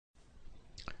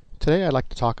Today I'd like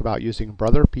to talk about using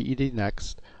Brother PED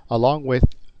Next along with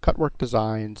Cutwork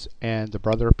Designs and the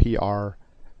Brother PR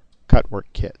Cutwork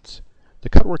kits. The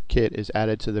Cutwork kit is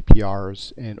added to the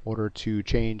PRs in order to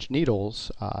change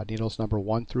needles, needles number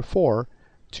 1 through 4,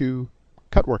 to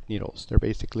Cutwork needles. They're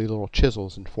basically little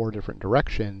chisels in 4 different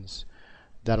directions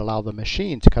that allow the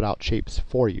machine to cut out shapes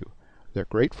for you. They're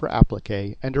great for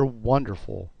applique and they're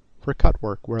wonderful for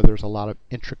cutwork where there's a lot of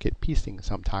intricate piecing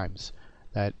sometimes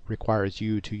that requires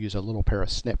you to use a little pair of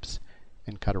snips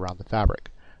and cut around the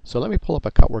fabric. So let me pull up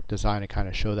a Cutwork design and kind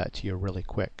of show that to you really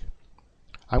quick.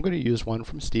 I'm going to use one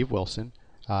from Steve Wilson,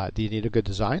 the Need a Good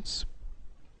Designs.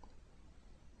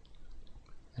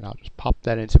 And I'll just pop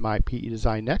that into my PE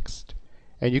Design Next.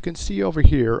 And you can see over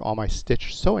here on my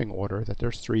stitch sewing order that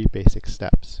there's 3 basic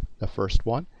steps. The first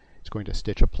one is going to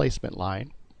stitch a placement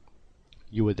line.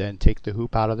 You would then take the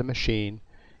hoop out of the machine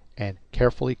and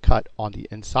carefully cut on the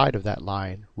inside of that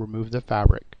line, remove the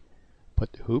fabric,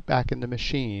 put the hoop back in the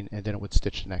machine, and then it would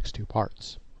stitch the next 2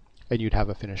 parts. And you'd have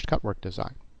a finished Cutwork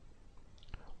design.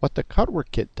 What the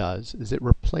Cutwork kit does is it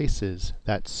replaces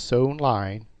that sewn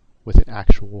line with an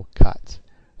actual cut.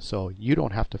 So you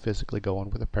don't have to physically go in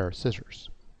with a pair of scissors.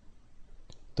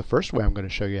 The first way I'm going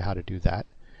to show you how to do that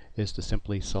is to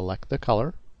simply select the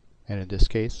color, and in this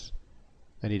case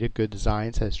Need a Good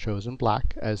Designs has chosen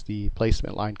black as the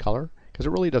placement line color, because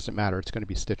it really doesn't matter, it's going to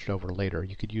be stitched over later.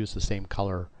 You could use the same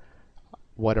color,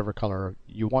 whatever color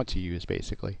you want to use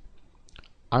basically.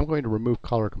 I'm going to remove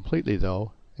color completely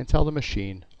though and tell the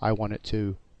machine I want it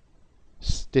to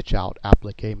stitch out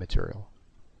applique material.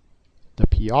 The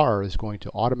PR is going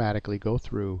to automatically go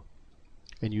through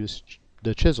and use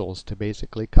the chisels to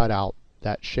basically cut out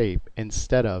that shape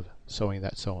instead of sewing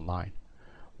that sewn line.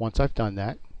 Once I've done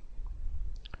that,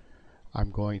 I'm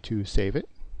going to save it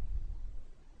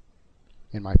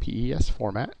in my PES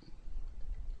format.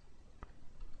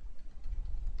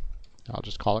 I'll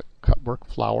just call it Cutwork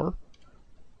Flower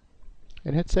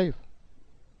and hit save.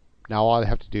 Now all I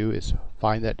have to do is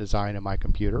find that design in my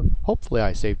computer. Hopefully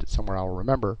I saved it somewhere I'll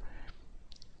remember.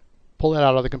 Pull it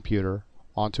out of the computer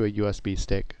onto a USB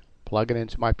stick, plug it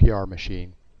into my PR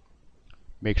machine,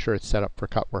 make sure it's set up for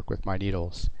Cutwork with my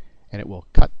needles, and it will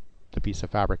cut the piece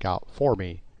of fabric out for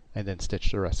me and then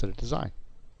stitch the rest of the design.